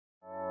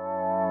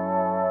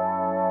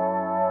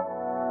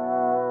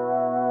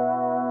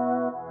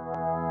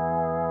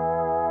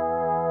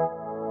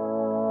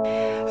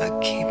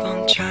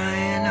I'm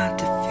trying not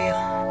to feel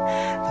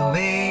the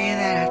way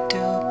that I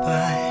do,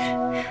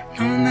 but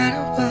no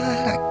matter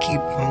what, I keep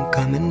on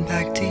coming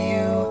back to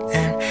you.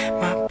 And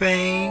my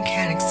brain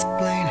can't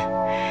explain it,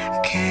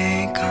 I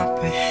can't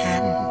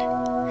comprehend.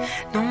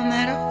 No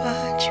matter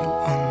what, you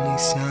only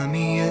saw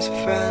me as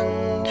a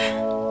friend.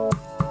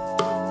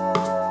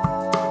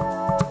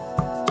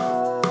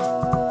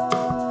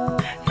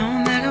 No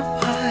matter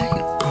what,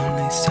 you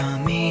only saw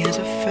me as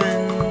a friend.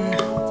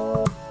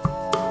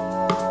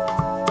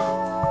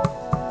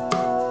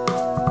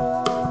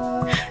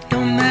 No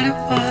matter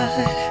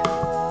what.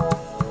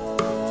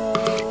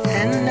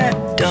 And I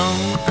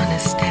don't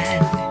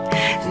understand,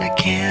 and I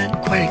can't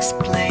quite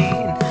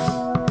explain.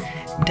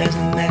 It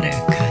doesn't matter,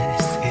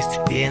 cause it's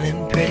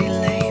feeling pretty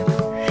lame,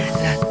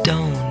 and I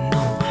don't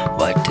know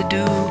what to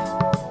do.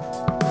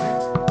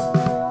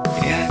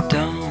 Yeah, I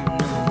don't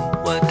know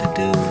what to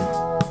do.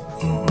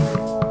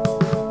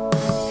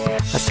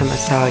 Last time I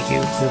saw you,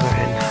 we were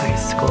in high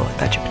school. I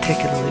thought you were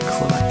particularly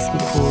cool, had some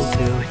cool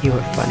do. You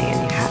were funny and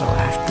you had a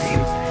last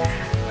name.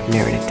 I'm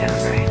narrowing it down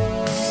right.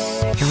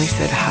 You only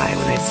said hi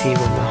when I'd see you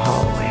in the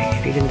hallway.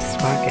 If you didn't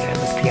spark it, I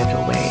looked the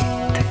other way.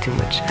 It took too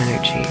much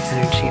energy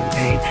and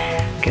pain.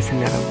 Guess I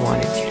never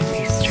wanted you to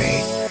be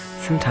straight.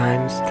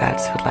 Sometimes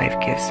that's what life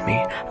gives me.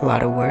 A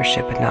lot of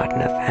worship but not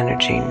enough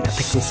energy.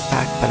 Nothing comes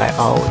back but I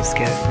always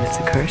give. And it's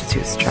a curse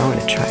too strong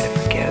to try to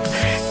forgive.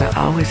 And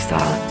I always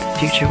thought the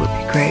future would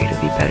be great. It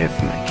would be better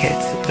for my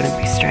kids, it wouldn't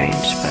be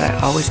strange. But I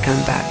always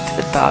come back to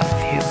the thought of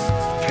you.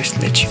 The person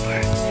that you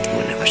were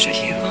when I was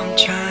with you. I'm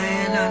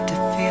trying not to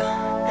feel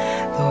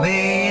the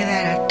way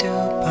that I do,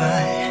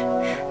 but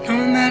no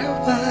matter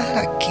what,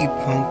 I keep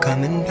on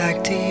coming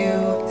back to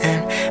you.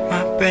 And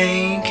my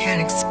brain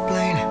can't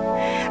explain it,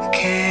 I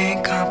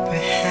can't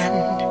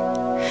comprehend.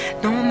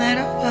 No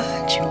matter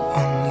what, you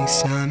only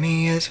saw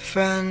me as a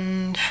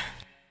friend.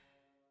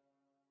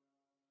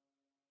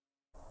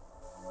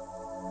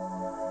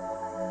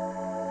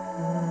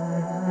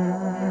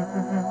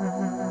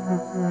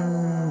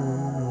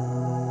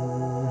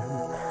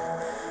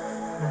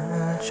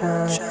 I'm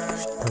trying to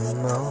get the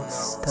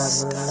most out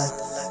of life.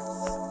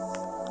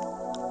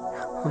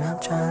 I'm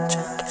trying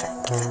to get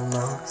the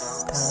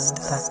most out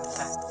of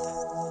life.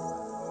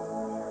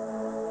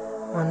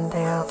 One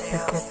day I'll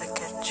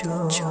forget you.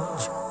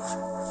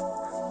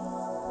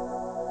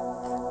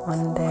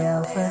 One day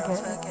I'll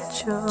forget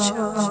you.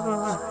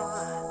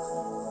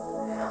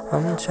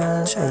 I'm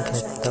trying to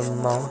get the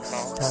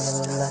most out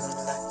of life.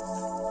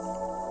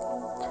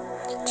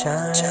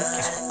 Trying to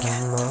get the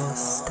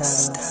most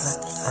out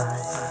of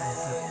life.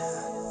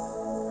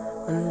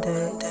 One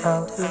day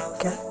I'll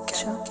forget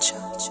you.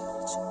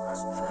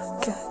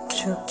 Forget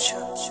you.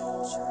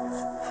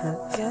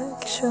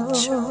 Forget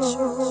you.